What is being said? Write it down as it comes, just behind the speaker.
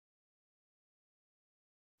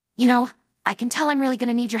You know, I can tell I'm really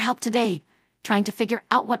gonna need your help today, trying to figure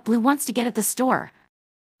out what Blue wants to get at the store.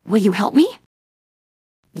 Will you help me?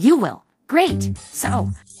 You will. Great. So,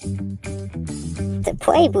 To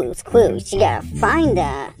play Blue's Clues, you gotta find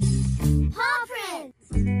a Paw print!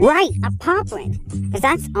 Right, a paw print. Because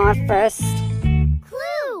that's our first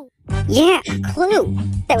Clue! Yeah, a clue.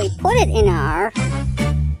 Then we put it in our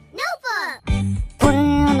Notebook! Put it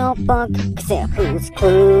in a notebook. Cause they're Blue's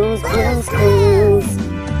Clues, Blue's Clues.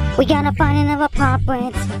 We gotta find another paw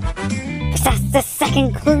print. Cause that's the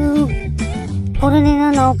second clue. Put it in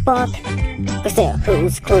a notebook. Cause they're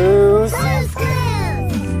Blue's Clues. Blue's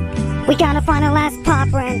Clues! We gotta find the last paw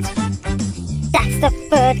print. That's the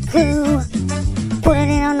third clue. Put it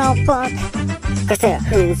in a notebook. Cause they're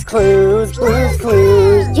Blue's Clues, Blue's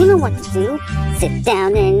Clues. You know what to do. Sit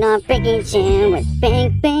down in a baking chair with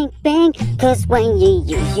bang, bang, bang. Cause when you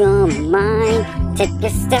use your mind, take a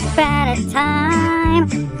step at a time,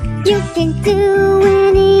 you can do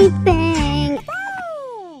anything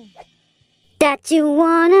that you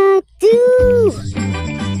wanna do.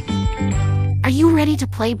 are you ready to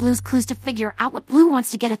play Blue's Clues to figure out what Blue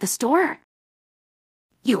wants to get at the store?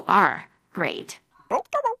 You are. Great.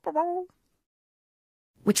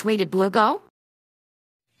 Which way did Blue go?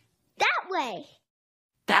 That way!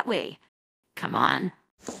 That way. Come on.